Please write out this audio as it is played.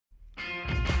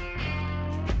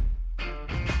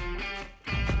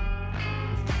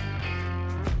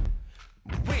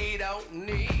don't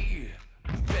need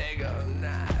bigger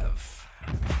knife.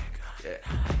 Yeah.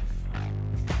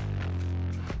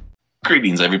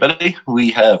 Greetings, everybody.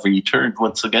 We have returned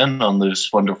once again on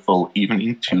this wonderful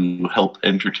evening to help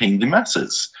entertain the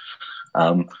masses.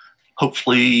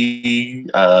 Hopefully,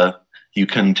 you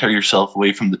can tear yourself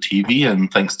away from the TV, and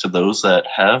thanks to those that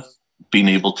have been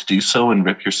able to do so and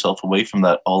rip yourself away from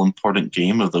that all-important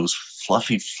game of those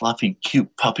fluffy,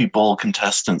 cute puppy bowl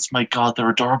contestants. My God, they're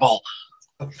adorable.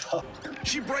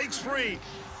 She breaks free,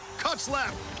 cuts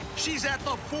left. She's at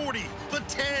the 40, the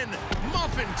 10.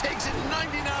 Muffin takes it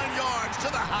 99 yards to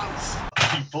the house.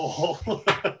 People.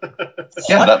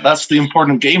 Yeah, that's the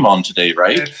important game on today,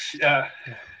 right? It's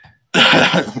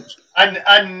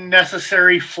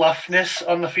unnecessary fluffness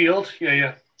on the field.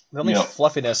 Yeah. The only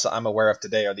fluffiness I'm aware of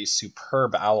today are these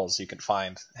superb owls you can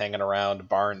find hanging around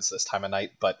barns this time of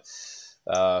night. But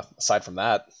aside from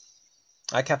that,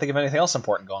 I can't think of anything else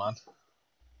important going on.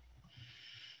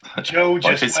 Joe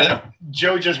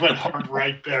just went hard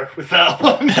right there with that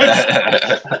one.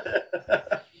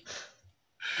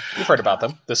 You've heard about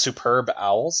them, the superb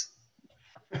owls.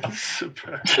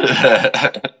 Superb.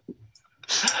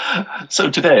 So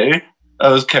today, I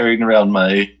was carrying around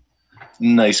my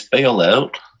nice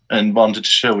bailout and wanted to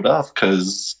show it off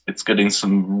because it's getting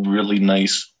some really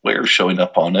nice wear showing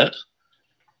up on it,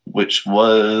 which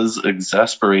was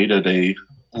exasperated a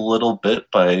little bit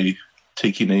by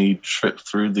taking a trip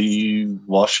through the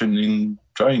washing and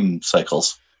drying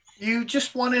cycles. You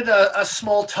just wanted a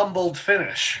small tumbled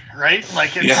finish, right?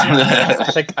 Like it's, Yeah.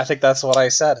 I think that's what I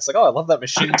said. It's like, oh, I love that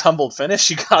machine tumbled finish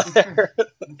you got there.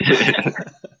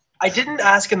 I didn't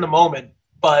ask in the moment,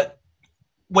 but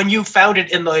when you found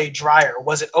it in the dryer,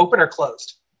 was it open or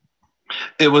closed?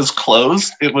 It was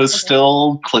closed. It was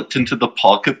still clipped into the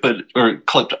pocket, or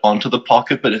clipped onto the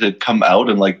pocket, but it had come out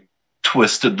and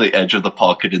twisted the edge of the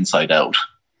pocket inside out.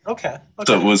 Okay.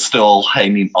 So it was still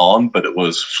hanging on, but it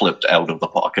was flipped out of the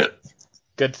pocket.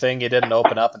 Good thing you didn't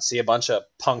open up and see a bunch of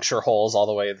puncture holes all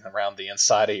the way around the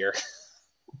inside of your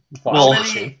washing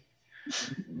machine.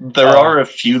 There are a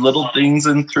few little things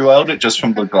in throughout it just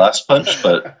from the glass punch,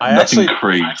 but nothing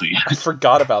crazy. I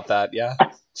forgot about that, yeah.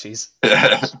 Jeez.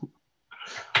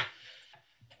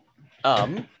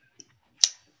 I'm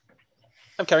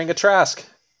carrying a Trask.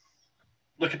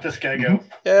 Look at this guy go.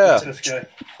 Yeah. Look at this guy.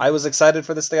 I was excited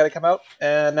for this thing to come out,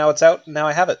 and now it's out, and now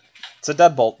I have it. It's a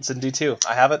deadbolt. It's in D2.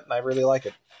 I have it, and I really like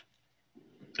it.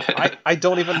 I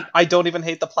don't even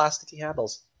hate the plasticky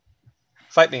handles.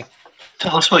 Fight me.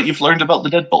 Tell us what you've learned about the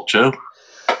deadbolt, Joe.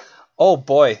 Oh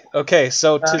boy. Okay,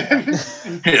 so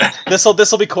this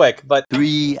will be quick, but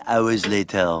 3 hours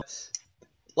later.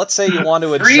 Let's say you want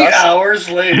to adjust. 3 hours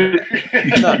later.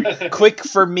 No, quick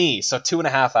for me, so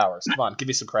 2.5 hours. Come on, give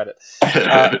me some credit.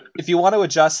 If you want to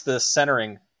adjust the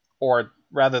centering, or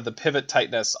rather the pivot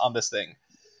tightness on this thing,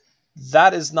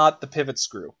 that is not the pivot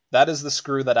screw. That is the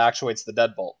screw that actuates the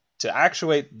deadbolt. To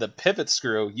actuate the pivot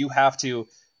screw, you have to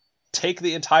take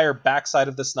the entire backside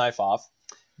of this knife off,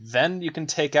 then you can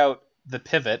take out the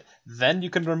pivot, then you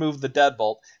can remove the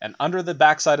deadbolt, and under the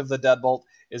backside of the deadbolt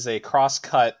is a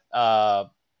cross-cut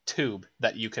tube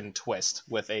that you can twist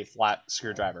with a flat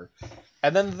screwdriver.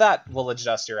 And then that will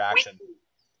adjust your action.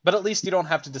 But at least you don't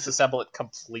have to disassemble it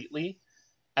completely.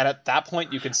 And at that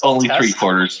point, you can still only test.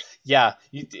 3/4. Yeah,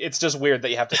 it's just weird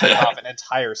that you have to take off an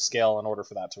entire scale in order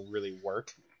for that to really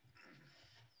work.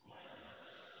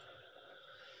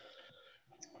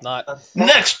 Not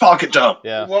next pocket jump.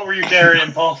 Yeah. What were you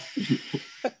carrying, Paul?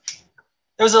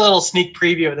 There was a little sneak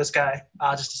preview of this guy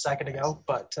just a second ago,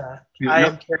 but I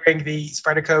am carrying the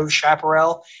Spyderco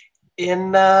Chaparral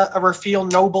in a Raphael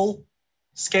Noble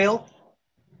scale.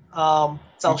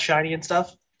 It's all shiny and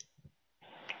stuff.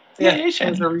 Yeah, it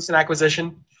was a recent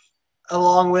acquisition,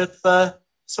 along with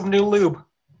some new lube.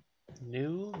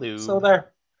 New lube. So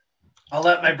there. I'll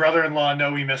let my brother-in-law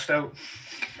know we missed out.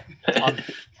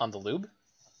 on the lube?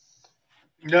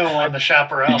 No, on the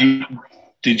Chaparral.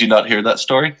 Did you not hear that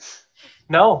story?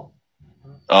 No.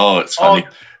 Oh, it's funny.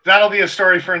 Oh, that'll be a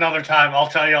story for another time. I'll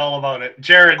tell you all about it.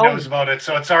 Jared knows about it,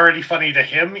 so it's already funny to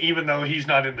him, even though he's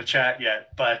not in the chat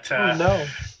yet. But no.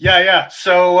 Yeah.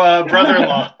 So,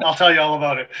 brother-in-law, I'll tell you all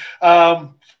about it.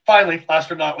 Finally, last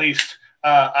but not least,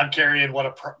 I'm carrying what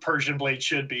a Persian blade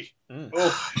should be.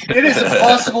 Oh, it is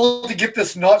impossible to get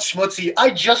this not schmutzy. I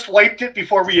just wiped it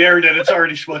before we aired it. It's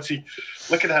already schmutzy.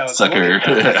 Look at how it's sucker.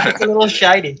 It's a little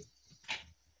shiny.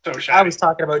 So shiny. I was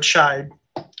talking about shine.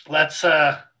 Let's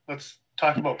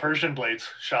talk about Persian blades,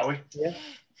 shall we? Yeah.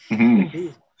 Mm-hmm.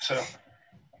 So,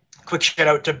 quick shout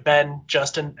out to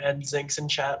Justin, and Zinks in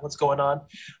chat. What's going on?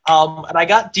 And I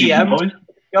got DM'd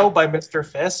by Mr.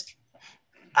 Fisk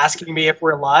asking me if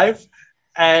we're live,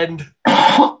 and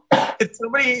did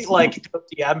somebody like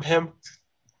DM him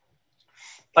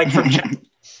like from chat?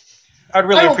 I'd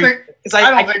really appreciate it. 'Cause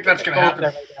I don't think that's going to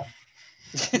happen.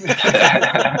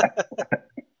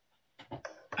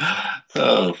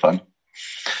 Oh, fun.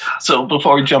 So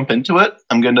before we jump into it,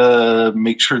 I'm going to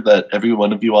make sure that every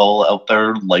one of you all out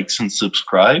there likes and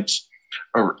subscribes,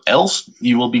 or else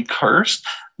you will be cursed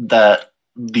that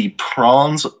the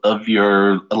prongs of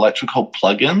your electrical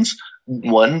plugins,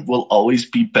 one will always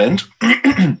be bent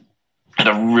at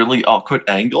a really awkward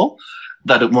angle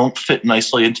that it won't fit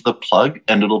nicely into the plug,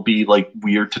 and it'll be like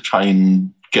weird to try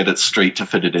and get it straight to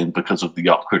fit it in because of the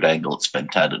awkward angle it's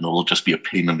bent at, and it'll just be a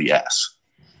pain in the ass.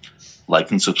 Like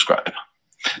and subscribe.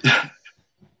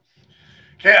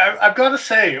 Okay, I've got to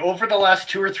say, over the last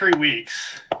 2 or 3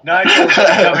 weeks, Nigel's been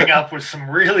coming up with some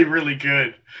really, really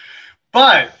good.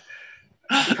 But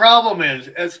the problem is,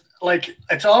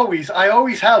 I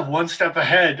always have one step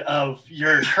ahead of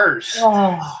your curse.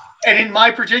 Oh. And in my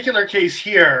particular case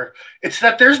here, it's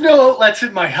that there's no outlets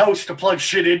in my house to plug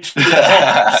shit into.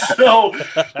 So,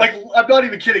 I'm not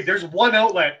even kidding. There's one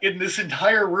outlet in this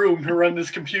entire room to run this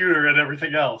computer and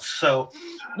everything else. So,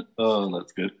 oh,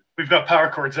 that's good. We've got power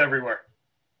cords everywhere.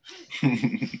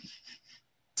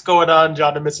 What's going on,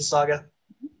 John in Mississauga?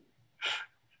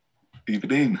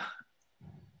 Evening.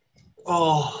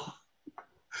 Oh.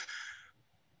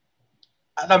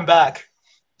 And I'm back.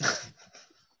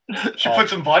 Should put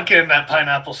some vodka in that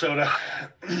pineapple soda.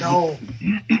 No.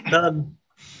 None.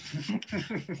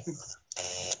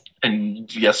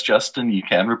 And yes, Justin, you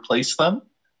can replace them.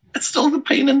 It's still a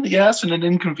pain in the ass and an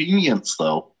inconvenience,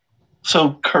 though.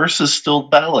 So curse is still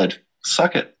valid.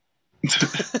 Suck it.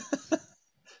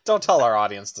 Don't tell our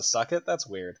audience to suck it. That's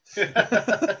weird.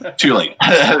 Too late.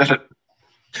 I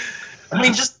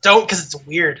mean, just don't, because it's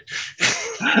weird.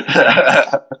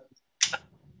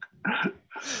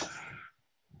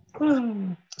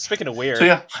 Speaking of weird, So,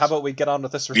 yeah. how about we get on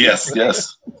with this review? Yes.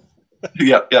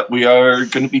 Yeah. We are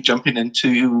going to be jumping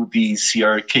into the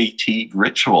CRKT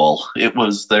Ritual. It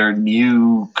was their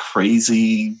new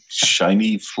crazy,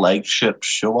 shiny flagship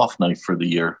show-off knife for the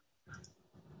year.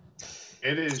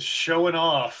 It is showing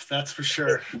off, that's for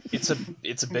sure. It's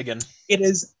a big one. It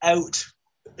is out.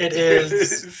 It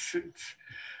is. It's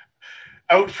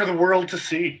out for the world to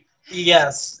see.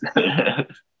 Yes.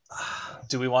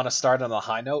 Do we want to start on a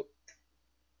high note?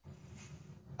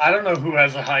 I don't know who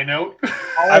has a high note.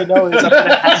 All I know is I'm going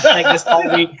to hashtag this all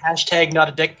week, hashtag not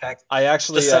a dick pic. I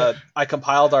actually I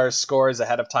compiled our scores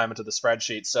ahead of time into the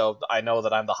spreadsheet, so I know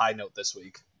that I'm the high note this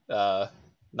week. Not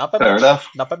by Fair much. enough.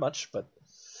 Not by much, but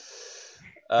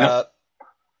Yep.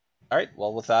 All right.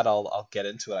 Well, with that, I'll get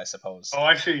into it, I suppose. Oh,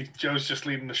 I see. Joe's just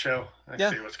leading the show. I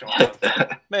Yeah. see what's going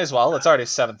on. May as well. It's already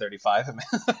 7:35. I'm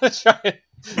gonna try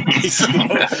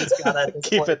and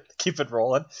keep it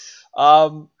rolling.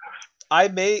 I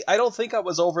don't think I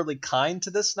was overly kind to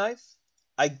this knife.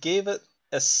 I gave it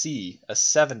a C, a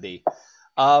 70.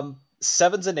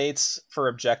 7s and 8s for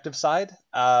objective side.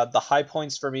 The high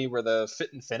points for me were the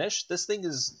fit and finish. This thing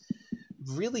is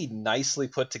really nicely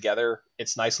put together.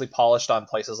 It's nicely polished on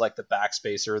places like the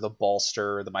backspacer, the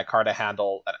bolster, the micarta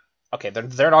handle. Okay,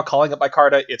 they're not calling it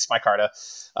micarta. It's micarta.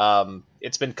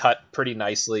 It's been cut pretty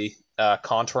nicely.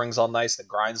 Contouring's all nice. The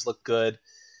grinds look good.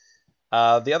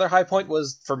 The other high point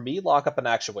was, for me, lockup and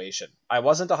actuation. I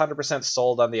wasn't 100%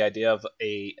 sold on the idea of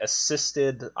a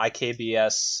assisted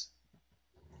IKBS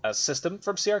system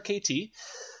from CRKT,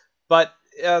 but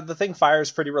the thing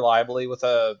fires pretty reliably with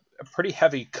a pretty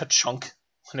heavy ka-chunk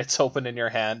when it's open in your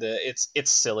hand. It's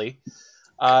silly.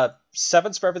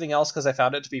 7s for everything else because I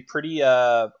found it to be pretty,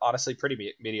 honestly,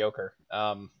 pretty mediocre.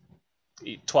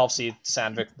 12C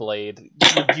Sandvik blade.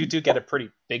 You do get a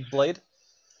pretty big blade.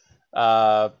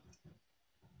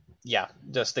 Yeah,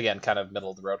 just again, kind of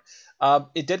middle of the road.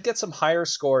 It did get some higher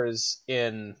scores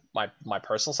in my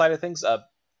personal side of things.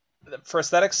 For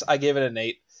aesthetics, I gave it an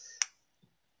 8.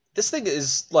 This thing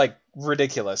is like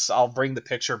ridiculous. I'll bring the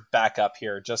picture back up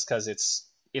here just because it's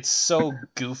so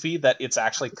goofy that it's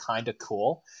actually kind of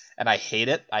cool, and I hate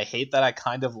it. I hate that I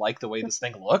kind of like the way this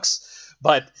thing looks,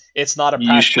 but it's not a.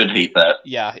 You should hate that.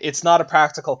 Yeah, it's not a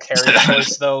practical carry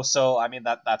choice though. So I mean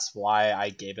that's why I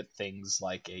gave it things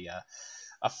like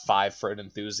a 5 for an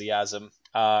enthusiasm.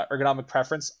 Ergonomic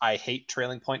preference. I hate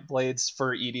trailing point blades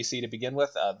for EDC to begin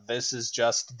with. This is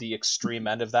just the extreme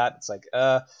end of that. It's like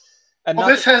and well,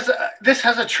 this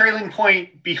has a trailing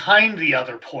point behind the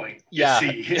other point. Yeah,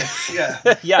 Yeah,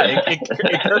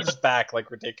 it curves back like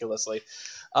ridiculously.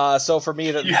 So for me,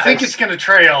 you think it's going to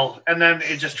trail, and then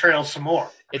it just trails some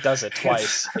more. It does it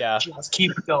twice. Yeah, Just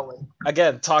keep going.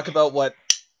 Again, talk about what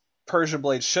Persian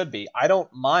blade should be. I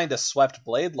don't mind a swept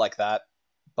blade like that,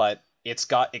 but it's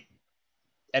got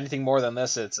anything more than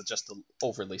this, it's just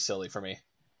overly silly for me.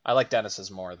 I like Dennis's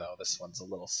more though. This one's a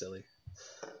little silly.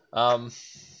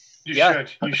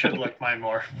 You should like mine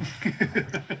more.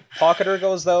 Pocket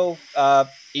ergos though,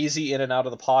 easy in and out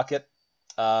of the pocket.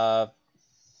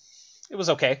 It was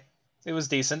okay. It was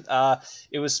decent.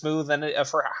 It was smooth, and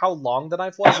for how long the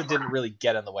knife was, it didn't really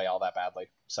get in the way all that badly.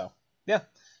 So, yeah,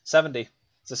 70.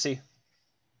 It's a C.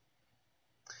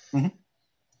 Mm-hmm.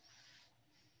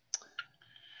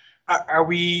 Are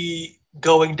we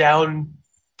going down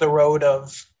the road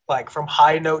of like from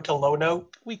high note to low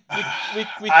note?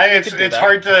 It's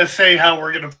hard to say how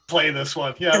we're gonna play this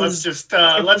one. Yeah, let's just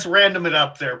let's random it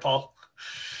up there, Paul.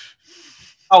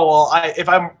 Oh well, if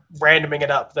I'm randoming it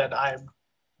up, then I'm.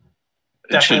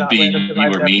 It should be you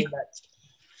or me. Next.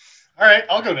 All right,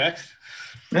 I'll go next.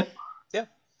 Yeah.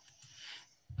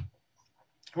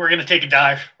 We're gonna take a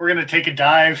dive. We're gonna take a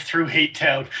dive through Hate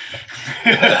Town.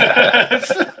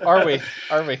 Are we?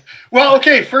 Well,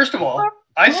 okay. First of all,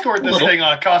 I scored this thing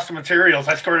on cost of materials.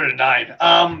 I scored it a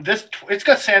 9. It's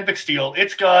got Sandvik steel.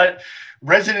 It's got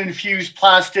resin infused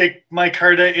plastic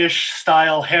micarta-ish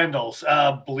style handles.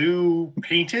 Blue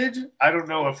painted. I don't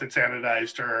know if it's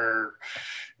anodized or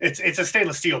it's a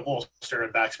stainless steel bolster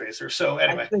and backspacer. So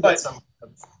anyway, I think it's some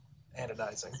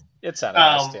anodizing. It's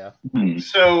anodized, yeah.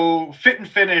 So fit and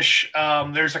finish.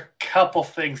 There's a couple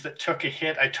things that took a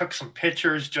hit. I took some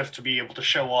pictures just to be able to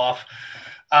show off.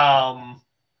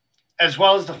 As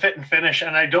well as the fit and finish,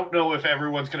 and I don't know if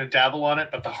everyone's going to dabble on it,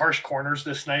 but the harsh corners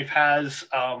this knife has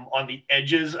on the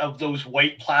edges of those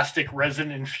white plastic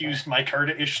resin-infused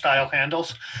micarta-ish style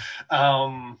handles,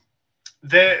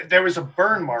 there was a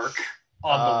burn mark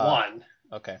on the one.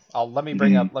 Okay, let me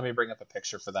bring up a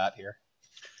picture for that here.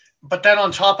 But then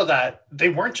on top of that, they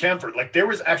weren't chamfered. Like there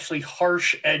was actually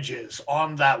harsh edges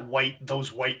on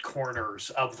those white corners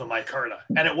of the micarta.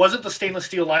 And it wasn't the stainless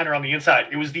steel liner on the inside.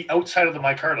 It was the outside of the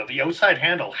micarta. The outside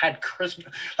handle had crisp,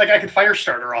 like I could fire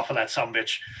starter off of that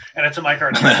sumbitch, and it's a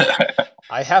micarta.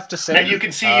 I have to say, and you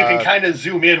can see, you can kind of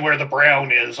zoom in where the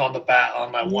brown is on the bat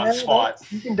on that one spot.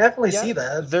 You can definitely see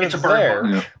that. They're it's a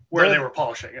burn there where they were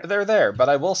polishing it. They're there, but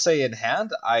I will say in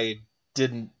hand, I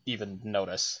didn't even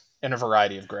notice. In a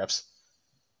variety of grips.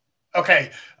 Okay.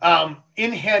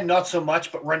 In hand, not so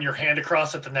much, but run your hand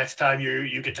across it the next time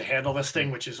you get to handle this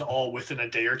thing, which is all within a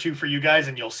day or two for you guys,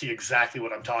 and you'll see exactly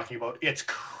what I'm talking about. It's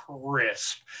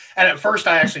crisp. And at first,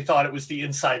 I actually thought it was the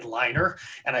inside liner,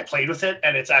 and I played with it,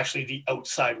 and it's actually the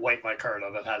outside white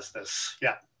micarta that has this.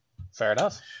 Yeah. Fair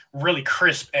enough. Really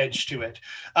crisp edge to it.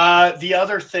 The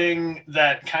other thing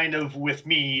that kind of with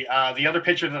me, the other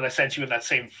picture that I sent you in that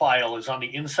same file is on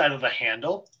the inside of the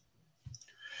handle.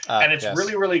 And it's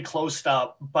really, really close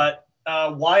up. But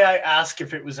why I ask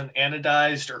if it was an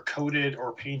anodized or coated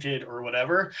or painted or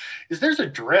whatever is there's a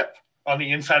drip on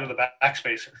the inside of the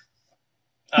backspacer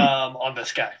on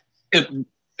this guy.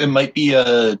 It might be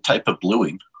a type of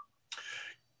bluing.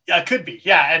 Yeah, it could be.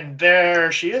 Yeah, and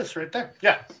there she is right there.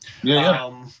 Yeah.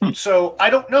 Yeah. So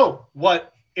I don't know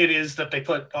what it is that they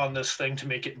put on this thing to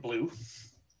make it blue.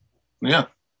 Yeah.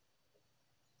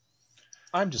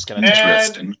 I'm just going to...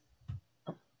 Interesting.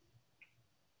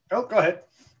 Oh, go ahead,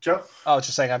 Joe. I was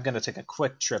just saying I'm going to take a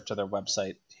quick trip to their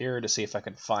website here to see if I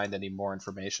can find any more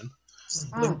information.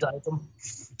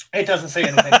 It doesn't say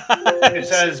anything.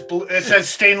 It says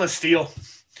stainless steel.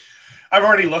 I've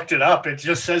already looked it up. It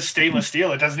just says stainless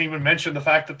steel. It doesn't even mention the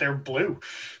fact that they're blue.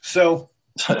 So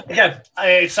again,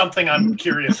 it's something I'm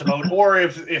curious about, or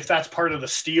if that's part of the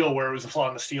steel where it was a flaw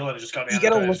in the steel and it just got. You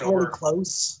got to look really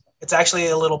close. It's actually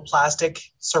a little plastic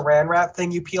saran wrap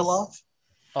thing you peel off.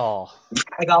 Oh,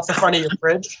 like off the front of your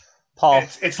fridge. Paul,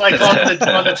 it's like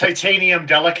on the titanium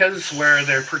delicas where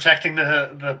they're protecting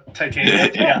the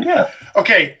titanium. Yeah.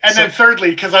 Okay, and then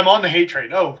thirdly, because I'm on the hate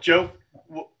train. Oh, Joe,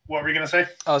 what were you gonna say?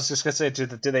 I was just gonna say, do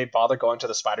they bother going to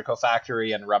the Spyderco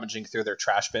factory and rummaging through their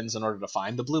trash bins in order to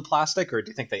find the blue plastic, or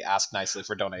do you think they ask nicely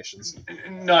for donations?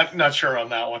 Not sure on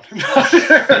that one.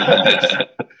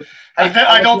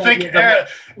 I don't think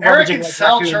Eric and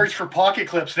Sal charge for pocket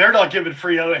clips. They're not giving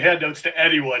free handouts to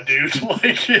anyone, dude.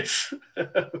 Like it's.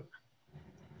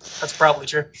 That's probably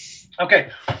true.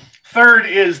 Okay. Third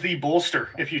is the bolster.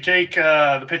 If you take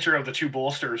the picture of the two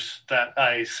bolsters that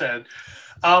I said,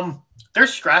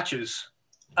 there's scratches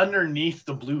underneath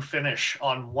the blue finish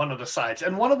on one of the sides.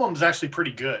 And one of them is actually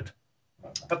pretty good.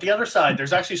 But the other side,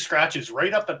 there's actually scratches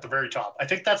right up at the very top. I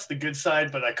think that's the good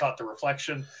side, but I caught the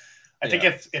reflection. I think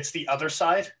it's the other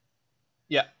side.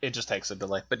 Yeah, it just takes a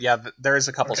delay. But yeah, there is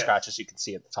a couple scratches you can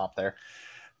see at the top there.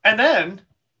 And then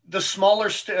the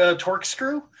smaller torque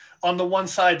screw on the one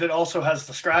side that also has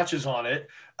the scratches on it,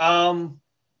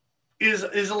 is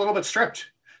a little bit stripped.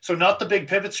 So not the big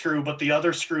pivot screw, but the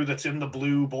other screw that's in the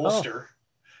blue bolster.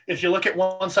 If you look at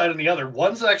one side and the other,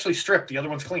 one's actually stripped, the other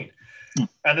one's clean.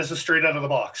 And this is straight out of the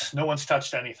box. No one's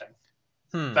touched anything.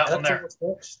 That one there.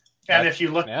 And if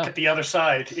you look at the other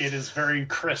side, it is very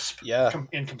crisp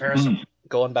in comparison.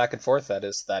 Going back and forth, that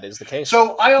is the case.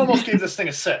 So I almost gave this thing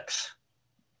a 6.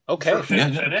 Okay. For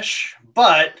finish,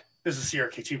 but this is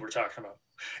CRKT we're talking about.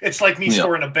 It's like me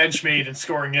scoring a Benchmade and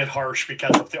scoring it harsh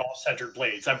because of the all-centered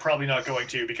blades. I'm probably not going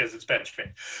to because it's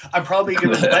Benchmade. I'm probably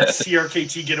going to let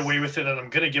CRKT get away with it, and I'm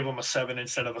going to give them a 7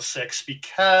 instead of a 6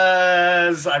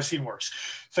 because I've seen worse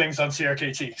things on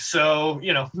CRKT. So,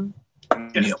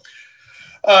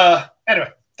 anyway,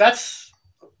 that's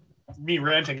me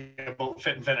ranting about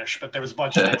fit and finish, but there was a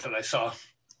bunch of things that I saw.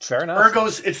 Fair enough.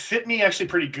 Ergos, it fit me actually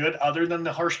pretty good other than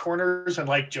the harsh corners. And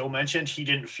like Joe mentioned, he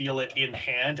didn't feel it in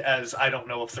hand, as I don't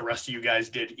know if the rest of you guys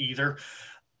did either.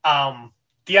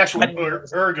 The actual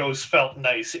Ergos felt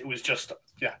nice. It was just,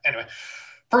 anyway.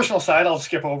 Personal side, I'll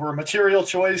skip over. Material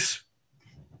choice.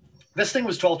 This thing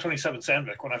was 1227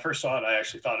 Sandvik. When I first saw it, I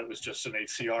actually thought it was just an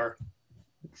 8CR.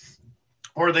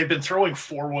 Or they've been throwing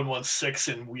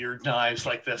 4116 in weird knives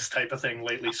like this type of thing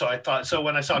lately. So I thought,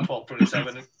 when I saw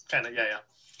 1227, it kind of,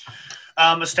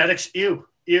 aesthetics, ew.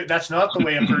 That's not the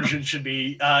way a Persian should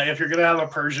be. If you're going to have a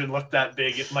Persian look that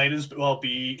big, it might as well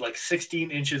be like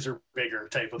 16 inches or bigger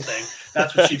type of thing.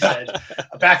 That's what she said.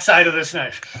 Backside of this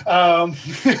knife.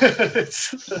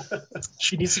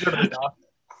 She needs to go to the doctor.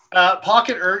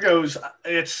 Pocket ergos,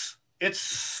 it's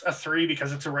a 3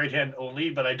 because it's a right hand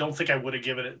only, but I don't think I would have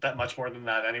given it that much more than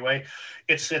that anyway.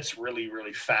 It sits really,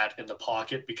 really fat in the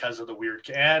pocket because of the weird,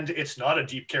 and it's not a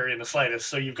deep carry in the slightest.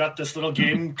 So you've got this little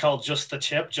game called Just the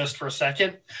Tip, just for a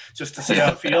second, just to see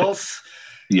how it feels,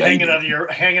 hanging out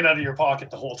of your pocket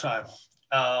the whole time.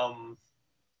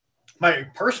 My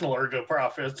personal ergo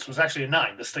profits was actually a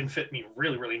 9. This thing fit me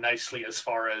really, really nicely as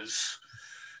far as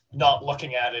not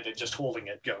looking at it and just holding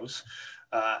it goes.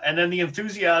 And then the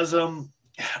enthusiasm,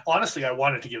 honestly, I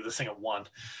wanted to give this thing a 1.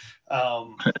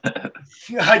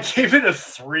 I gave it a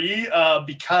 3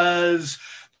 because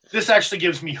this actually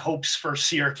gives me hopes for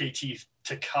CRKT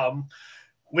to come.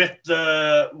 With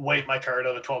the white micarta,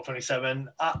 the 1227,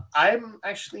 I'm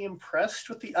actually impressed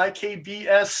with the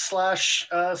IKBS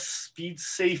 / speed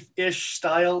safe-ish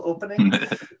style opening,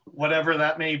 whatever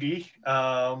that may be.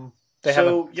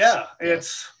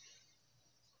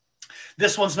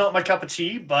 This one's not my cup of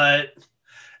tea,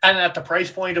 and at the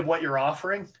price point of what you're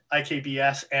offering,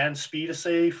 IKBS and speed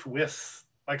safe with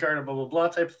micarta, blah, blah, blah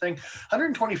type of thing,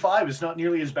 125 is not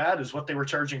nearly as bad as what they were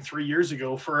charging 3 years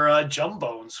ago for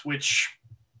Jumbones, which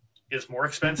is more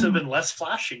expensive and less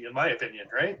flashy, in my opinion,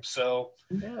 right? So,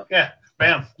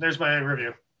 bam, there's my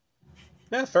review.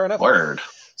 Yeah, fair enough. Word.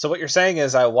 So what you're saying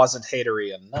is I wasn't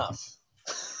hatery enough.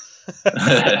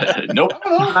 Nope.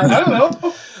 I don't know.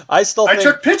 I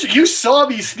took pictures. You saw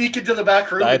me sneak into the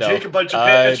back room and take a bunch of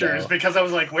pictures because I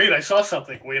was like, wait, I saw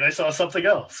something. Wait, I saw something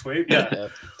else. Wait, I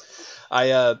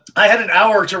had an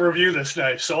hour to review this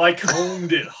knife, so I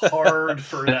combed it hard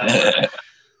for that.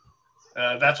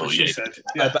 That's what she said.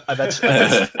 Yeah. I bet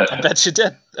you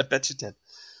did. I bet you did.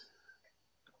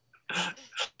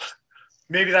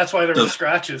 Maybe that's why there were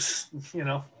scratches, I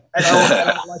don't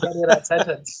like any of that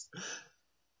sentence.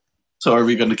 So are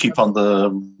we going to keep on the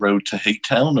road to Hate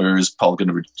Town, or is Paul going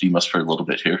to redeem us for a little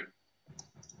bit here?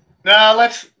 Nah,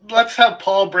 let's have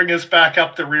Paul bring us back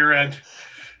up the rear end.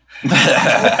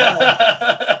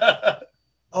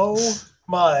 Oh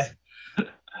my.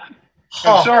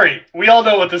 I'm sorry. We all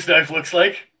know what this knife looks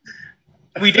like.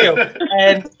 We do.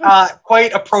 And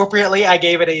quite appropriately, I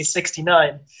gave it a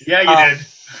 69. Yeah, you did.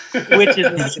 Which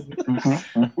is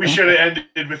we should have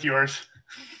ended with yours.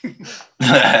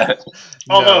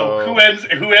 Although, who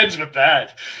ends with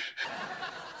that?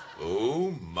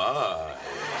 Oh my.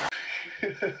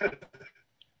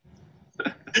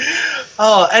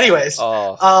 Anyways.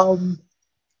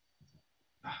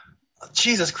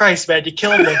 Jesus Christ, man, you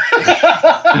killed me.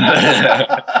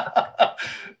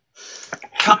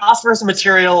 Cost versus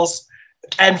materials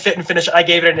and fit and finish, I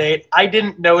gave it an 8. I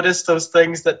didn't notice those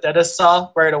things that Dennis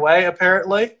saw right away,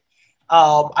 apparently.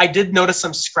 I did notice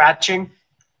some scratching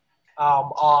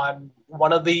on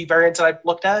one of the variants that I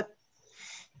looked at.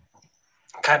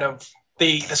 Kind of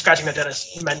the scratching that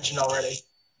Dennis mentioned already.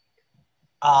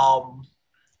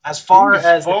 As far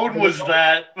as phone was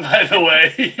that, by the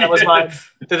way. That was mine.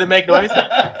 Did it make noise?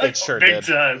 It sure Big did.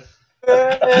 time.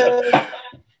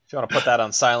 If you want to put that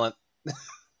on silent.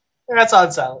 That's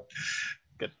on silent.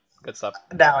 Good stuff.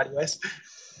 Now, anyways.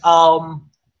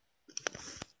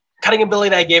 Cutting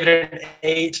ability, I gave it an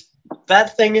 8.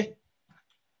 That thing,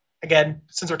 again,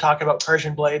 since we're talking about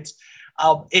Persian blades,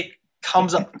 it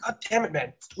comes up. God damn it,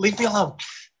 man! Leave me alone.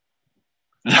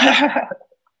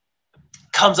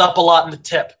 Comes up a lot in the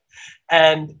tip,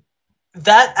 and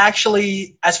that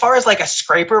actually, as far as like a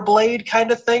scraper blade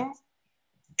kind of thing,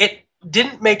 it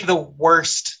didn't make the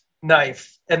worst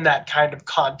knife in that kind of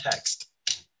context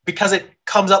because it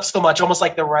comes up so much, almost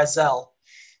like the Razel.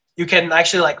 You can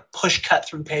actually like push cut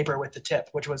through paper with the tip,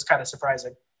 which was kind of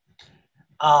surprising.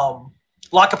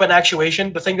 Lockup and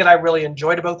actuation. The thing that I really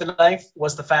enjoyed about the knife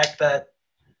was the fact that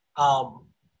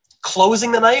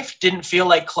closing the knife didn't feel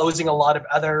like closing a lot of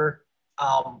other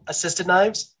assisted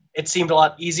knives. It seemed a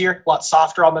lot easier, a lot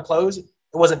softer on the close. It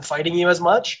wasn't fighting you as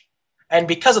much. And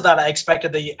because of that, I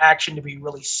expected the action to be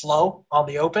really slow on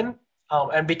the open.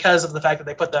 And because of the fact that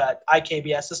they put the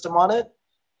IKBS system on it,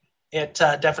 it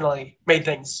definitely made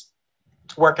things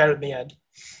work out in the end.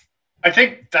 I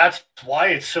think that's why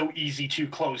it's so easy to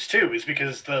close too, is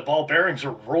because the ball bearings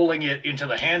are rolling it into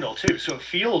the handle too. So it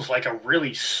feels like a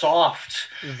really soft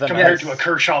compared to a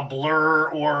Kershaw Blur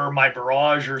or my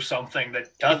Barrage or something that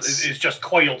is just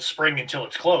coiled spring until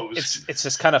it's closed. It's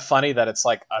just kind of funny that it's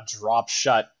like a drop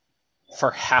shut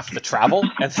for half the travel,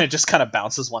 and then it just kind of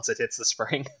bounces once it hits the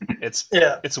spring. It's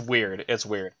weird. It's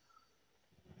weird.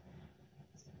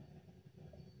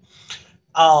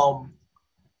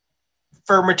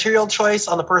 For material choice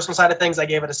on the personal side of things, I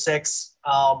gave it a 6.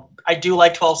 I do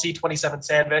like 12C 27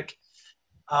 Sandvik.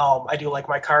 I do like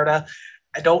micarta.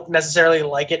 I don't necessarily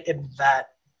like it in that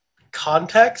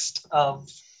context of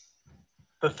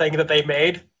the thing that they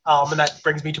made. And that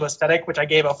brings me to aesthetic, which I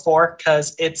gave a 4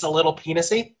 because it's a little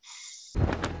penisy.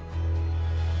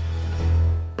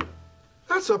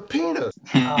 That's a penis.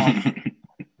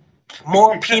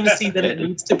 More penisy than it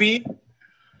needs to be.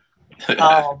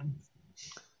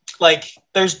 Like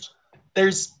there's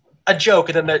a joke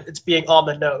and then it's being on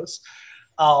the nose.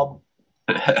 Oh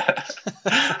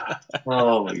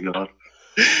my god!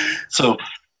 So,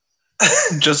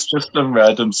 just a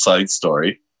random side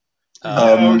story.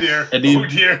 Oh dear! Any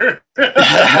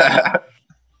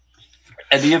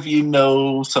of you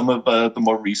know some of the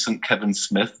more recent Kevin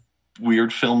Smith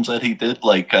weird films that he did,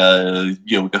 like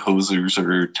Yoga Hosers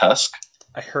or Tusk?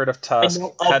 I heard of Tusk.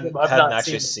 Hadn't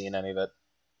actually seen any of it.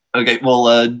 Okay,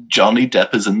 well, Johnny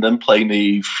Depp is in them playing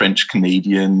a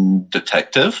French-Canadian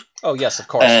detective. Oh, yes, of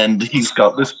course. And he's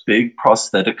got this big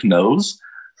prosthetic nose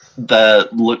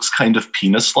that looks kind of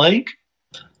penis-like.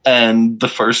 And the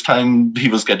first time he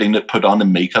was getting it put on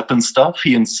in makeup and stuff,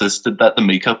 he insisted that the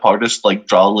makeup artist, like,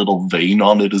 draw a little vein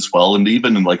on it as well and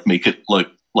even, like, make it look,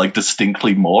 like,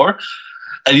 distinctly more.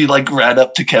 And he, like, ran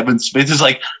up to Kevin Smith. He's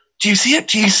like, do you see it?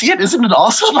 Do you see it? Isn't it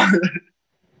awesome?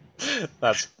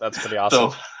 That's pretty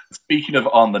awesome. So, speaking of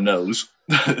on the nose.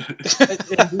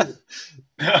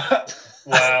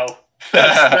 Wow.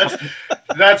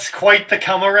 That's quite the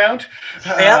come around.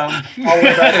 Yeah.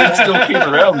 It still came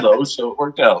around though, so it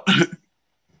worked out.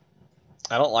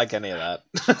 I don't like any of that.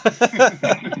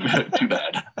 Too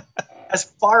bad.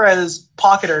 As far as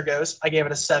pocketer goes, I gave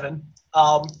it a 7.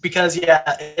 Because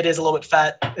it is a little bit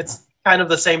fat. It's kind of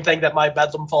the same thing that my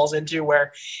Bedlam falls into, where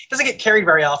it doesn't get carried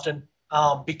very often.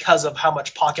 Because of how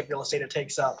much pocket real estate it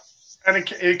takes up. And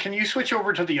can you switch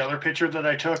over to the other picture that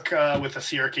I took with the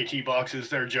CRKT boxes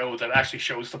there, Joe, that actually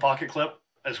shows the pocket clip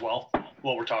as well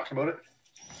while we're talking about it?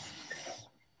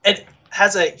 It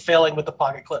has a failing with the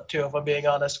pocket clip, too, if I'm being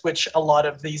honest, which a lot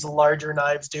of these larger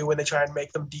knives do when they try and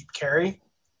make them deep carry,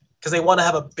 because they want to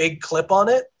have a big clip on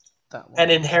it, and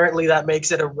inherently that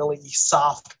makes it a really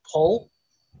soft pull,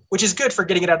 which is good for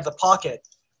getting it out of the pocket.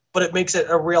 But it makes it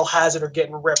a real hazard of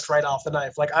getting ripped right off the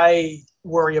knife. Like, I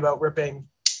worry about ripping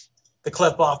the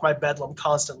clip off my Bedlam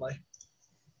constantly.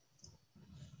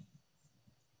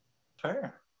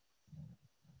 Fair.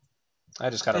 I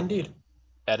just gotta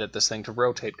edit this thing to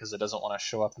rotate because it doesn't want to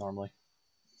show up normally.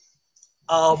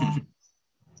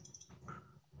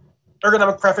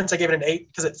 Ergonomic preference, I gave it an 8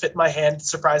 because it fit my hand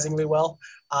surprisingly well.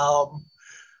 I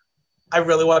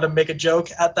really wanted to make a joke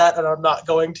at that, and I'm not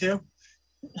going to.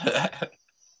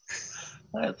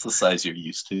 That's the size you're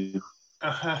used to.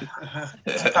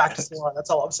 Practice a lot. That's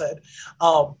all I'm saying.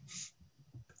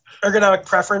 Ergonomic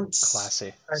preference. Classy.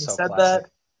 I already So said classy.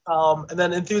 that. And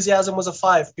then enthusiasm was a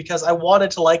 5 because I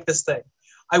wanted to like this thing.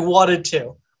 I wanted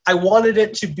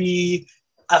it to be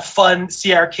a fun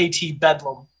CRKT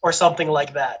Bedlam or something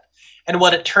like that. And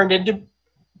what it turned into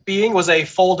being was a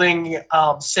folding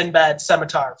Sinbad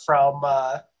scimitar from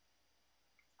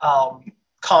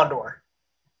Condor,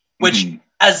 which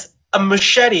as a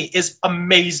machete is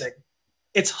amazing.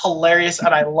 It's hilarious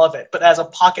and I love it. But as a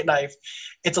pocket knife,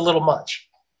 it's a little much.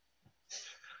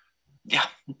 Yeah.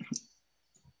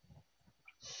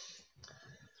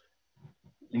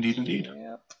 Indeed.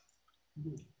 Yep.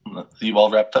 You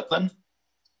all wrapped up then?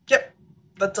 Yep,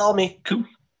 that's all me. Cool.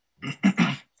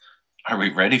 Are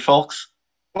we ready, folks?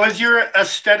 Was your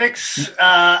aesthetics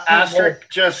asterisk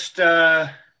just?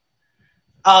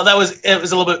 Oh, it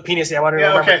was a little bit penisy. I wanted to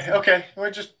remember. Okay.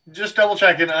 We're just double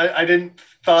checking. I didn't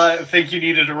think you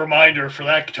needed a reminder for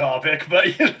that topic, but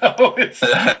it's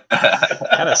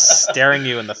Kind of staring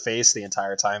you in the face the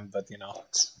entire time, but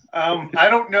I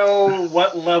don't know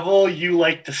what level you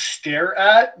like to stare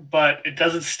at, but it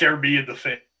doesn't stare me in the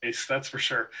face. That's for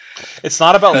sure. It's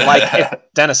not about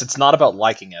Dennis. It's not about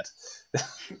liking it.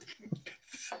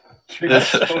 You're not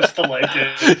supposed to like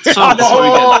it. So before we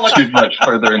get too much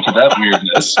further into that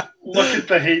weirdness. Look at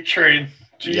the hate train.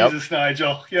 Jesus, yep.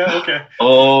 Nigel. Yeah, okay.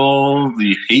 Oh,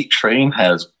 the hate train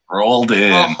has rolled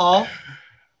in. Uh-huh.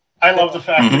 I love the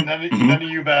fact that none of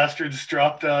you bastards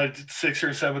dropped 6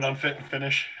 or 7 on fit and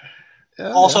finish.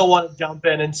 Also want to jump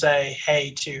in and say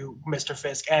hey to Mr.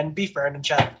 Fisk and be fair in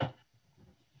chat.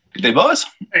 Good day, boys.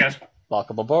 Hey, guys.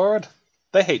 Welcome aboard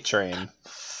the hate train.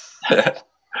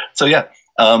 So, yeah.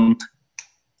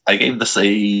 I gave this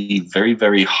a very,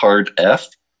 very hard F.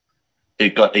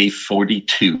 It got a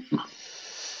 42.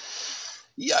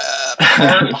 Yeah.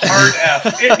 Hard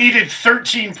F. It needed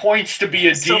 13 points to be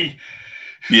a D.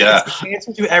 Yeah. Is the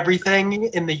answer to everything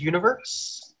in the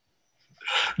universe?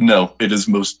 No, it is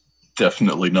most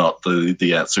definitely not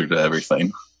the answer to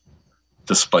everything,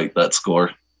 despite that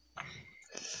score.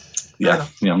 Yeah,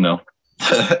 no.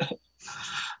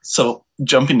 So,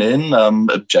 jumping in,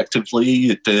 objectively,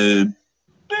 it did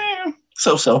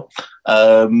so-so.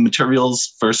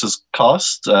 Materials versus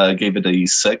cost, gave it a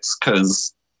 6,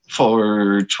 because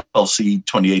for 12C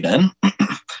 28N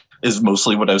is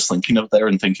mostly what I was thinking of there,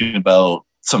 and thinking about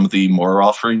some of the more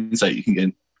offerings that you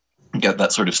can get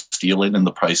that sort of steal in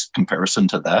the price comparison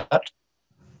to that.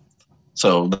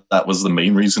 So that was the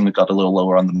main reason it got a little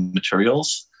lower on the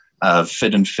materials.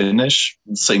 Fit and finish,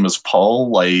 same as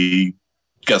Paul. I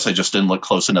guess I just didn't look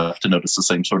close enough to notice the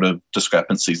same sort of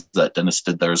discrepancies that Dennis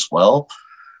did there as well.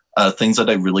 Things that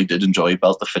I really did enjoy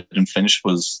about the fit and finish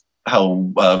was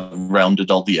how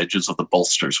rounded all the edges of the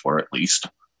bolsters were, at least,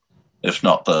 if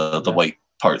not the white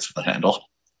parts of the handle.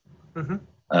 Mm-hmm.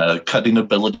 Cutting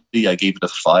ability, I gave it a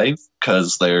 5,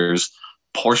 because there's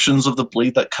portions of the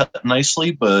blade that cut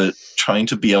nicely, but trying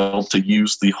to be able to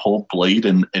use the whole blade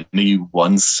in any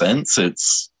one sense,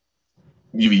 it's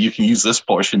you can use this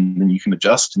portion, then you can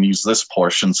adjust and use this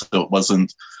portion. So it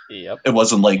wasn't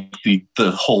like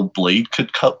the whole blade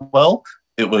could cut well.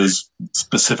 It was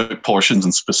specific portions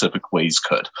and specific ways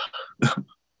could.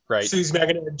 Right. Excuse me, I'm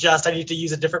going to adjust. I need to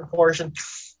use a different portion.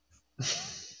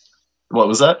 What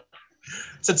was that?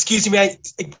 So excuse me,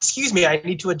 I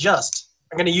need to adjust.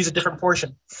 I'm going to use a different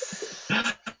portion.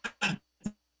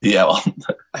 Yeah, well,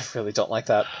 I really don't like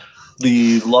that.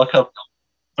 The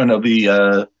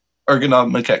the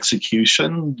ergonomic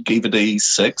execution gave it a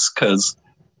 6, because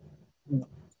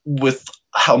with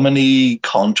how many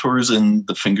contours in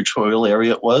the finger choil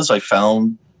area it was, I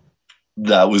found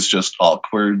that was just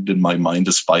awkward in my mind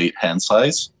despite hand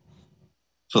size.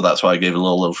 So that's why I gave it a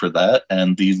little low for that.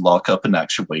 And the lockup and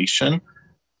actuation,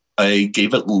 I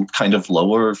gave it kind of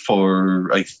lower for,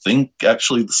 I think,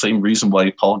 actually the same reason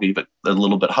why Paul gave it a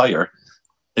little bit higher,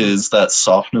 is that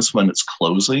softness when it's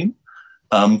closing.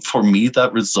 For me,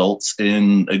 that results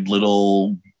in a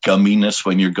little gumminess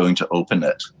when you're going to open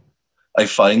it. I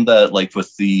find that, like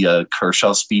with the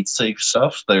Kershaw Speed Safe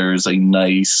stuff, there's a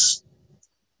nice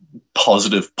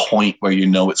positive point where you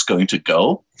know it's going to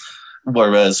go.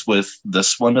 Whereas with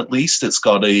this one, at least, it's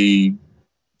got a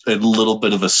little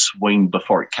bit of a swing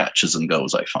before it catches and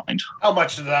goes, I find. How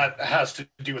much of that has to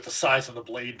do with the size of the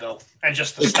blade, though? And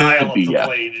just the style of the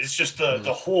blade? It's just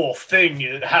the whole thing.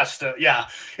 It has to,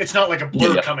 It's not like a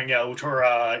blur coming out or,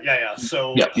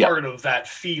 So part of that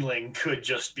feeling could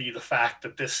just be the fact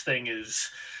that this thing is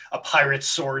a pirate's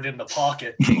sword in the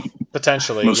pocket.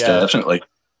 Potentially, Most definitely.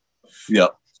 Yeah.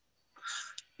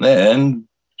 Then,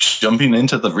 jumping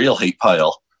into the real hate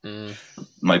pile.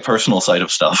 My personal side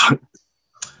of stuff.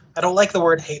 I don't like the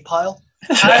word hate pile.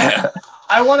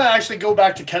 I want to actually go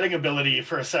back to cutting ability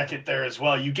for a second there as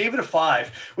well. You gave it a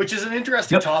 5, which is an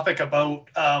interesting topic about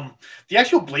the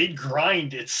actual blade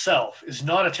grind itself is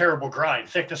not a terrible grind.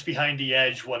 Thickness behind the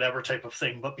edge, whatever type of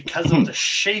thing. But because of the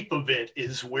shape of it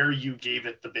is where you gave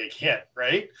it the big hit,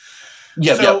 right?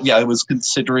 Yeah, I was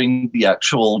considering the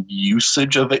actual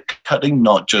usage of it cutting,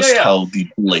 not just how the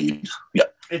blade. Yeah.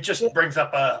 It just brings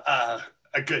up a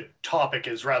a good topic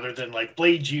is, rather than like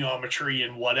blade geometry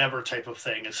and whatever type of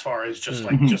thing, as far as just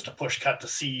like just a push cut to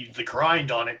see the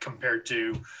grind on it compared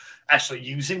to actually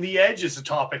using the edge, is a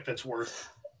topic that's worth,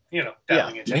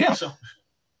 delving into. Yeah. So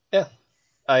Yeah.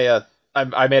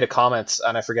 I made a comment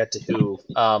and I forget to who,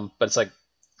 but it's like,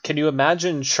 can you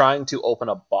imagine trying to open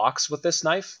a box with this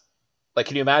knife? Like,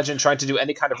 can you imagine trying to do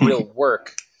any kind of real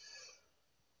work?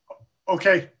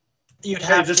 Okay. You'd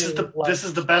have this to,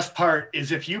 is the best part,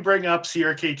 is if you bring up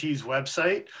CRKT's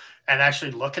website and actually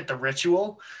look at the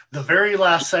ritual, the very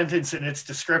last sentence in its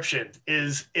description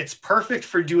is, it's perfect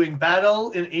for doing battle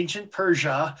in ancient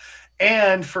Persia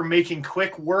and for making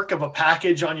quick work of a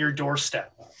package on your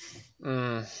doorstep.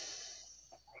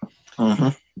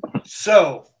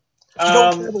 So if you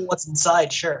don't care about what's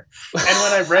inside, sure. And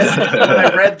when I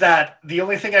read that, the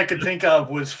only thing I could think of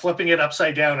was flipping it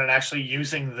upside down and actually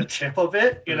using the tip of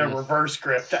it in a reverse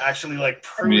grip to actually like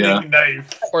pruning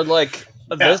knife. Or like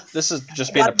this is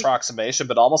just being an approximation,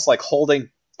 but almost like holding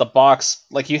the box,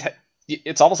 like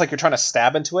it's almost like you're trying to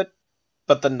stab into it,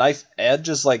 but the knife edge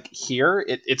is like here.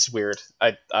 It's weird.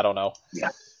 I don't know. Yeah.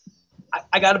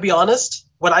 I got to be honest.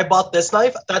 When I bought this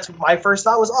knife, that's what my first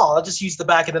thought was, I'll just use the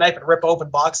back of the knife and rip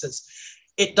open boxes.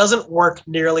 It doesn't work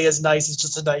nearly as nice as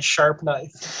just a nice sharp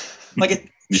knife.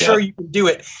 Like, sure, you can do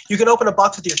it. You can open a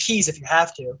box with your keys if you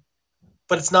have to,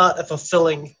 but it's not a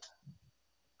fulfilling.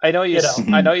 I know you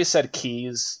said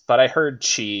keys, but I heard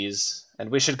cheese, and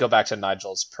we should go back to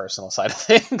Nigel's personal side of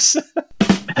things.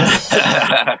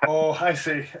 Oh, I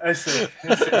see.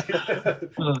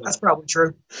 That's probably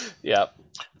true. Yeah.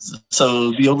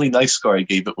 So the only nice score I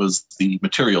gave it was the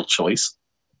material choice.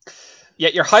 Yeah,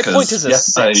 your high point is a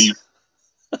 6.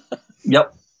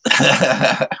 Yep.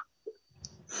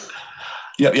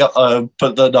 Yep.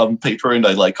 Put that on paper, and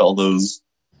I like all those,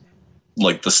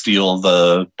 like the steel,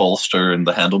 the bolster, and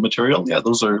the handle material. Yeah,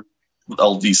 those are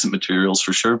all decent materials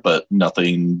for sure, but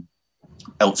nothing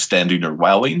outstanding or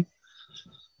wowing.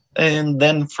 And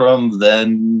then from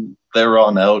there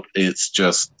on out, it's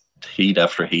just hate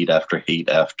after hate after hate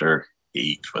after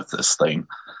hate with this thing.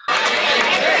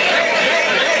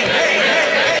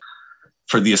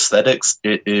 For the aesthetics,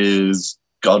 it is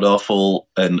god-awful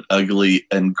and ugly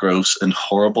and gross and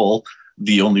horrible.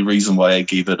 The only reason why I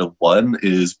gave it a 1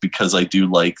 is because I do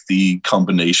like the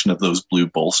combination of those blue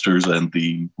bolsters and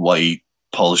the white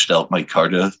polished out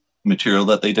micarta material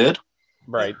that they did.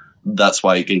 Right. That's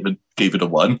why I gave it a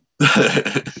 1.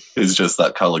 It's just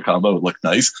that color combo would look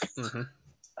nice.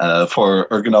 For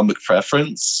ergonomic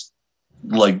preference,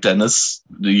 like Dennis,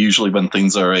 usually when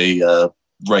things are a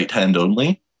right hand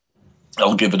only,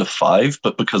 I'll give it a 5.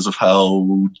 But because of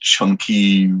how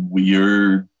chunky,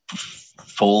 weird,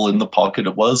 full in the pocket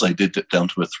it was, I did it down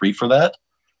to a 3 for that.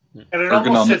 And it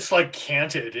almost sits like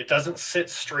canted. It doesn't sit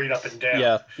straight up and down.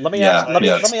 Yeah. Let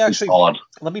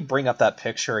me bring up that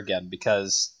picture again,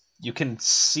 because you can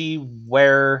see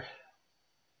where.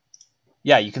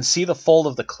 Yeah, you can see the fold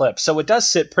of the clip. So it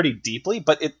does sit pretty deeply,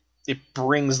 but it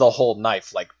brings the whole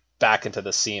knife like back into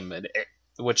the seam,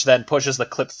 which then pushes the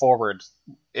clip forward.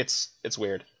 It's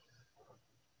weird.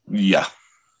 Yeah.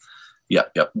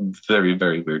 Very,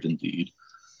 very weird indeed.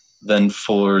 Then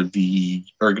for the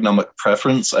ergonomic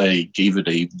preference, I gave it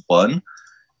a 1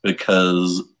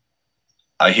 because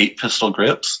I hate pistol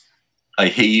grips. I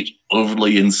hate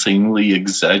overly, insanely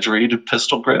exaggerated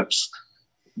pistol grips.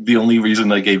 The only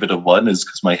reason I gave it a 1 is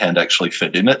because my hand actually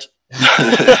fit in it.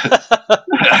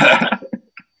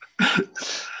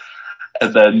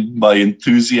 And then my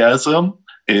enthusiasm,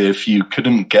 if you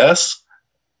couldn't guess,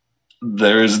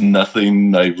 there's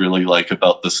nothing I really like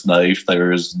about this knife.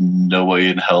 There is no way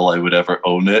in hell I would ever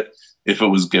own it. If it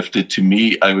was gifted to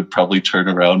me, I would probably turn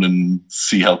around and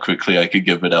see how quickly I could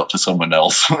give it out to someone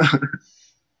else.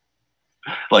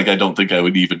 Like, I don't think I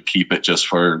would even keep it just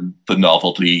for the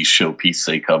novelty showpiece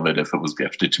sake of it if it was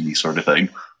gifted to me, sort of thing.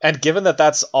 And given that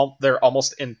that's their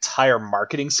almost entire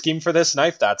marketing scheme for this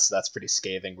knife, that's pretty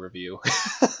scathing review.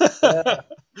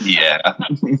 Yeah.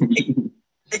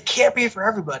 It can't be for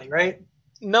everybody, right?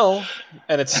 No,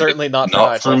 and it's certainly not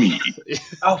for me.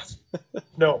 Oh,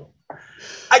 no.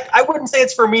 I wouldn't say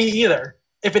it's for me either.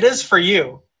 If it is for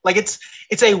you, like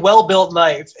it's a well-built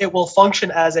knife. It will function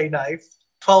as a knife.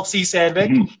 12C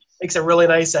sanding makes a really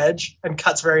nice edge and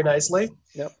cuts very nicely.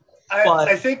 Yep.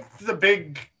 I think the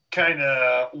big kind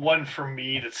of one for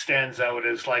me that stands out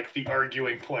as like the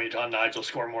arguing point on Nigel's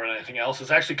score more than anything else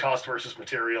is actually cost versus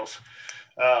materials.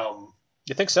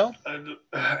 You think so?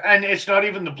 And it's not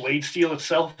even the blade steel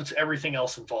itself, it's everything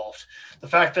else involved. The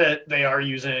fact that they are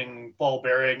using ball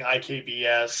bearing,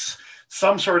 IKBS,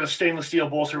 some sort of stainless steel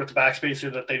bolster with the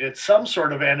backspacer that they did some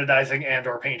sort of anodizing and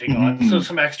or painting on. So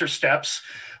some extra steps.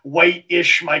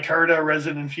 White-ish micarta,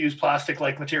 resin-infused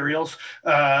plastic-like materials.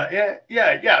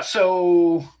 Yeah.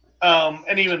 So,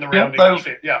 and even the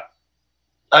rounding. Yeah.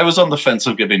 I was on the fence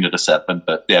of giving it a 7,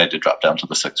 but yeah, I did drop down to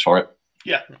the 6 for it.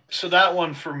 Yeah, so that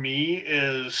one for me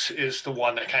is the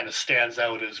one that kind of stands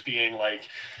out as being like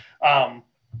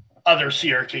other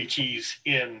CRKTs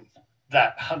in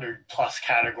that 100+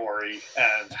 category,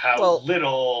 and how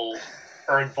little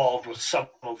are involved with some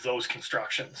of those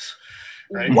constructions.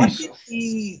 Right? What did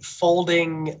the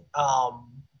folding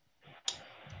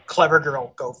Clever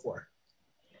Girl go for?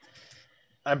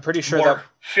 I'm pretty sure More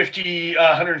that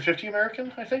 150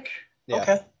 American, I think. Yeah.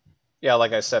 Okay. Yeah,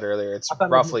 like I said earlier, it's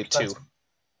roughly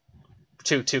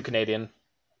two Canadian.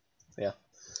 Yeah.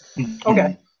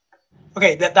 Okay.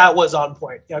 Okay, that was on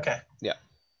point. Okay. Yeah.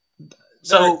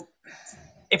 So,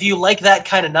 if you like that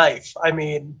kind of knife, I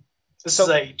mean, this is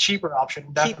a cheaper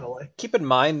option, definitely. Keep in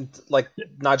mind, like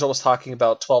Nigel was talking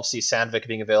about 12C Sandvik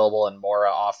being available and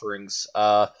Mora offerings.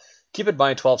 Keep in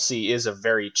mind 12C is a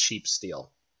very cheap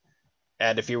steel.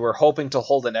 And if you were hoping to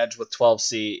hold an edge with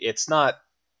 12C, it's not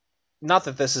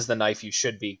that this is the knife you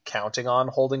should be counting on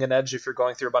holding an edge if you're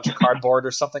going through a bunch of cardboard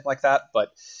or something like that,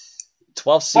 but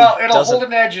 12C it'll hold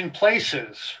an edge in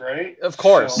places, right? Of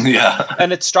course. So. Yeah.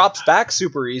 And it strops back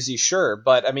super easy, sure,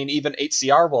 but I mean, even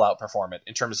 8CR will outperform it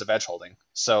in terms of edge holding.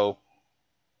 So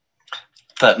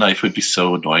that knife would be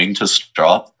so annoying to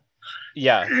strop.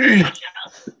 Yeah.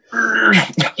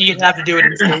 You'd have to do it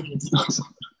in stages.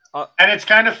 And it's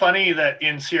kind of funny that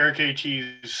in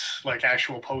CRKT's like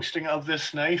actual posting of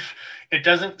this knife, it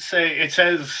doesn't say, it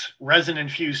says resin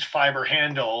infused fiber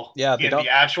handle in the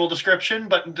actual description,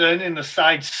 but then in the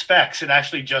side specs, it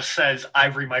actually just says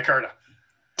ivory micarta.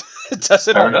 Does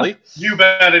it really? You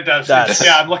bet it does.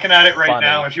 Yeah, I'm looking at it right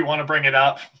now if you want to bring it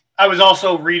up. I was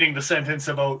also reading the sentence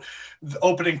about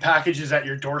opening packages at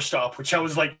your doorstop, which I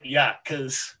was like, yeah,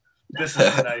 because this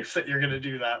is the knife that you're going to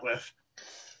do that with.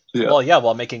 Yeah. Well, yeah,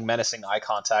 while making menacing eye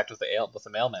contact with the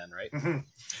mailman, right? Mm-hmm.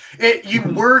 You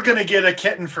were gonna get a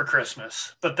kitten for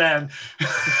Christmas, but then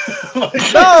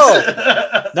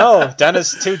no,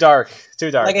 Dennis, too dark.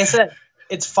 Like I said,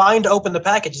 it's fine to open the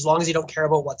package as long as you don't care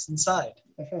about what's inside.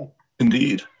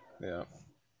 Indeed. Yeah.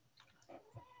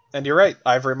 And you're right,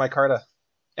 ivory micarta,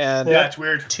 and it's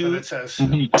weird. But it says 2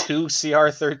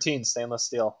 CR13 stainless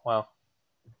steel. Wow,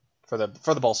 for the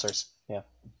bolsters. Yeah.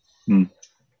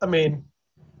 I mean.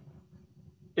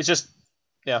 It's just,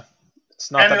 it's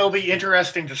not. And it'll be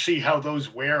interesting to see how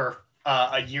those wear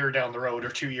a year down the road or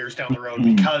 2 years down the road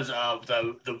because of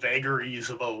the vagaries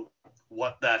about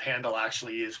what that handle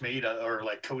actually is made of, or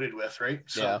like coated with, right?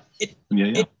 So,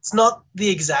 it's not the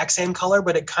exact same color,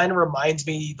 but it kind of reminds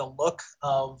me the look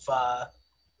of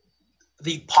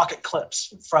the pocket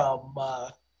clips from.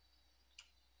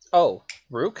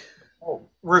 Rook. Oh,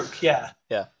 Rook, yeah.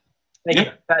 Yeah. Thank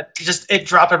you. That just it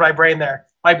dropped in my brain there.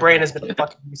 My brain has been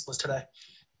fucking useless today.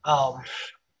 That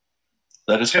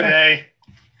is today.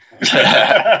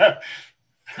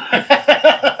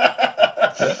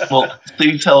 Well,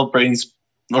 Steve tell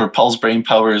Paul's brain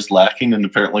power is lacking, and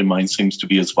apparently mine seems to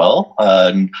be as well.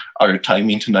 And our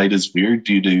timing tonight is weird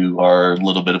due to our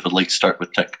little bit of a late start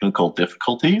with technical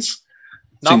difficulties.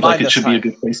 Seems like it should be a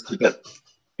good place to get.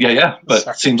 Yeah,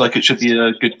 but seems like it should be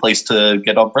a good place to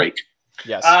get on break.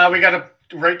 Yes. We got to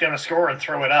write down a score and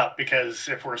throw it up, because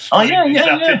if we're splitting these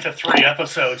up into 3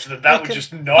 episodes, then that would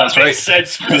just not make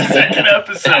sense for the second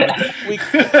episode. We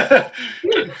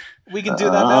can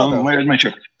do that now, though. Where's my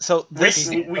shirt? So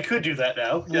we could do that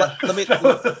now. Yeah.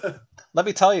 Let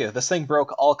me tell you, this thing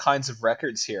broke all kinds of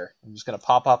records here. I'm just going to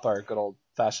pop up our good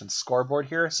old-fashioned scoreboard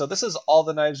here. So this is all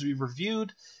the knives we've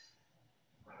reviewed.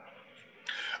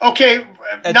 Okay,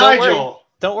 and Nigel.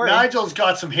 Don't worry. Nigel's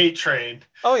got some hate train.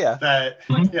 Oh, yeah.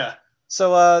 Yeah.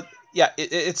 So,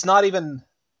 it's not even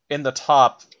in the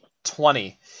top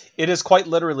 20. It is quite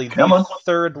literally the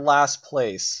third last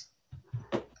place.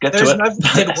 Get to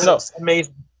it. So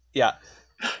amazing. Yeah.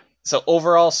 So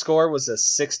overall score was a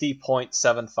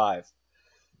 60.75.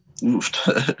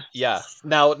 Oofed. Yeah.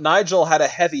 Now, Nigel had a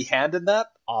heavy hand in that,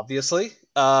 obviously.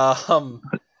 Okay.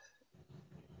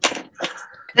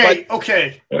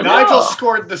 Nigel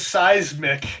scored the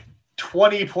seismic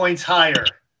 20 points higher,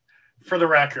 for the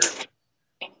record.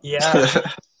 Yeah.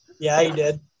 Yeah, he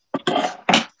did.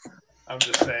 I'm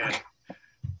just saying.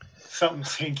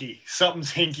 Something's hinky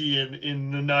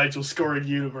in the Nigel scoring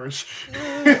universe.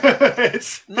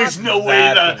 There's no way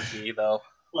that. Hinky, though.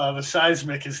 Well, the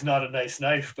seismic is not a nice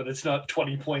knife, but it's not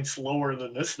 20 points lower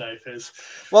than this knife is.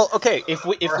 Well, okay, if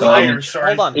we higher,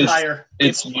 sorry, hold on, higher.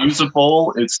 It's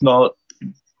usable. It's not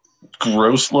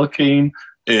gross looking.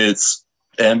 It's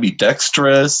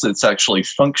ambidextrous. It's actually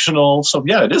functional. So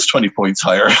yeah, it is 20 points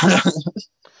higher.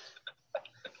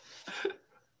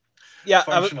 yeah,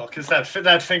 Functional, because that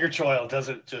finger choil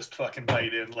doesn't just fucking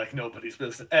bite in like nobody's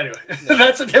business. Anyway,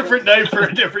 that's a different knife for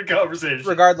a different conversation.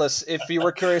 Regardless, if you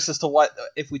were curious as to what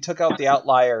if we took out the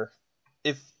outlier,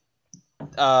 if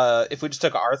we just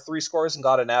took our 3 scores and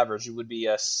got an average, it would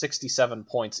be 67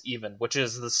 points even, which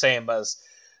is the same as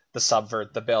the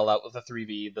subvert, the bailout with the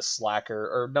 3v, the slacker,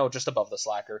 or no, just above the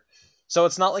slacker. So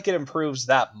it's not like it improves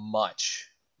that much.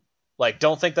 Like,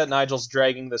 don't think that Nigel's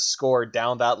dragging the score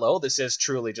down that low. This is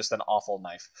truly just an awful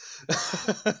knife.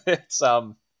 It's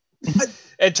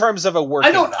in terms of a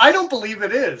working. I don't believe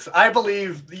it is. I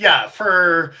believe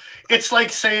it's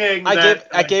like saying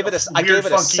I gave it a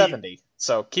 70.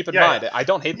 So keep in mind, I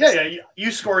don't hate this. Yeah,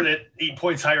 you scored it 8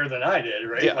 points higher than I did,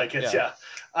 right? Yeah, like it's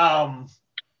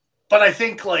but I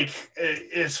think like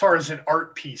as far as an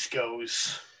art piece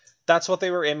goes, that's what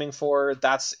they were aiming for.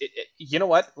 That's you know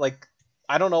what? Like,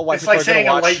 I don't know why it's people like are saying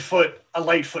watch... a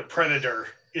lightfoot predator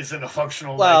isn't a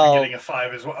functional knife and getting a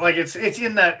 5 as well. Like it's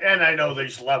in that, and I know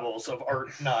there's levels of art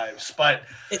knives, but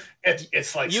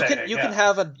it's like you can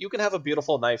have a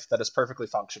beautiful knife that is perfectly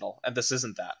functional, and this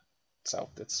isn't that. So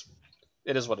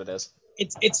it is what it is.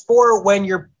 It's for when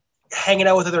you're hanging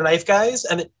out with other knife guys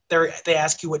and they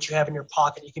ask you what you have in your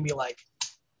pocket. You can be like,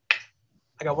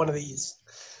 I got one of these.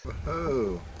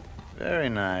 Oh, very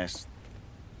nice.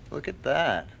 Look at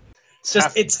that. It's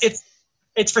just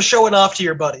it's for showing off to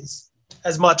your buddies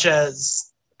as much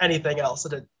as anything else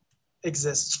that it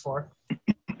exists for.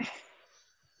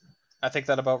 I think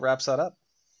that about wraps that up.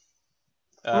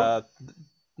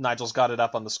 Nigel's got it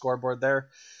up on the scoreboard there.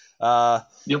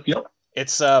 Yep.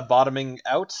 It's bottoming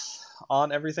out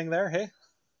on everything there, hey?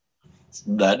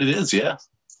 That it is, yeah.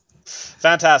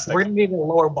 Fantastic. We're going to need a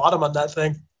lower bottom on that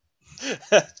thing.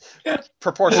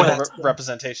 Proportional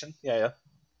representation. Yeah.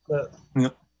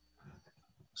 Yep.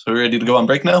 So we're ready to go on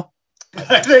break now?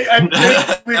 I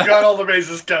think we've got all the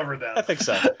bases covered now. I think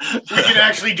so. We can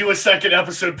actually do a second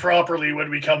episode properly when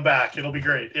we come back. It'll be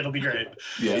great.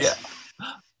 Yeah.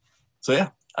 So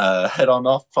head on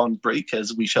off on break,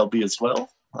 as we shall be as well.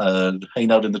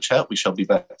 Hang out in the chat. We shall be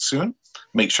back soon.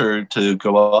 Make sure to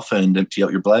go off and empty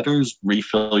out your bladders,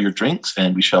 refill your drinks,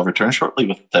 and we shall return shortly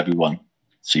with everyone.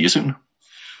 See you soon.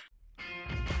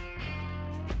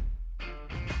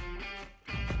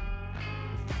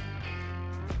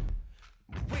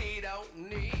 We don't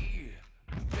need